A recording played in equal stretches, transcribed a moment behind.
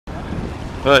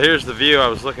Well, here's the view I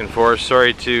was looking for.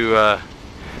 Sorry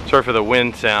for the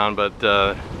wind sound, but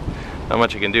not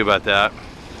much I can do about that.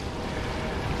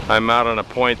 I'm out on a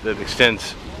point that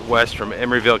extends west from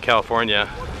Emeryville, California.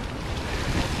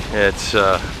 It's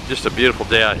just a beautiful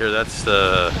day out here. That's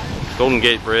the Golden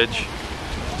Gate Bridge,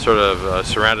 sort of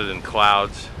surrounded in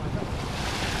clouds.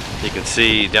 You can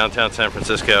see downtown San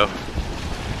Francisco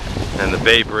and the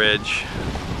Bay Bridge,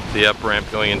 the up ramp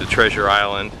going into Treasure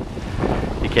Island.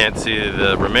 You can't see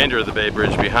the remainder of the Bay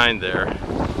Bridge behind there,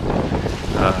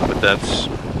 but that's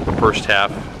the first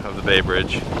half of the Bay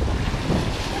Bridge.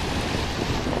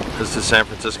 This is San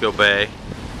Francisco Bay.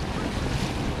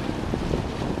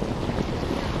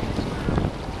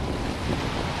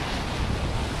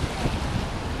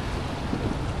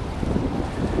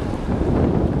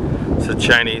 It's a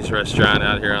Chinese restaurant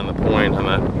out here on the point.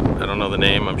 I don't know the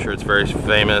name. I'm sure it's very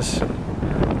famous.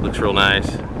 Looks real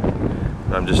nice.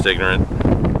 But I'm just ignorant.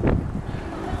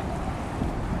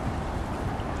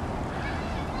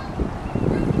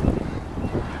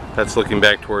 That's looking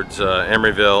back towards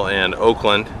Emeryville and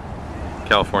Oakland,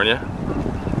 California.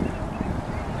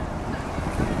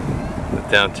 The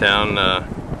downtown, I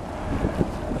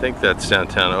think that's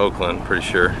downtown Oakland, pretty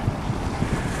sure.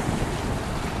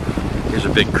 Here's a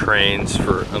big cranes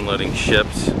for unloading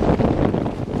ships.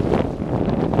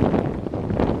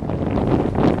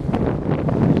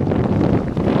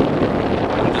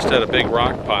 I'm just at a big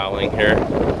rock piling here.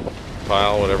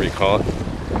 Pile, whatever you call it.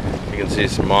 You can see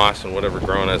some moss and whatever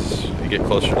growing as you get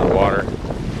closer to the water.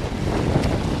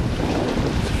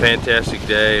 It's a fantastic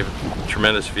day,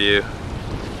 tremendous view.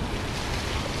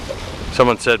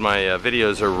 Someone said my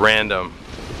videos are random,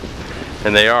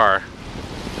 and they are.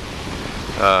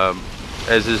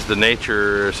 As is the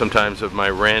nature sometimes of my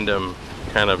random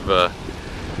kind of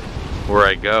where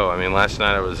I go. I mean, last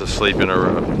night I was asleep in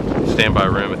a standby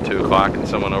room at 2 o'clock and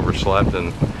someone overslept,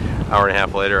 and an hour and a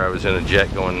half later I was in a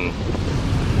jet going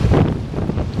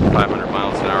 500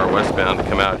 miles an hour westbound to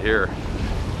come out here.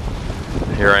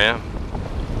 Here I am.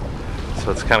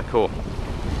 So it's kind of cool.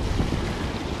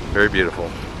 Very beautiful.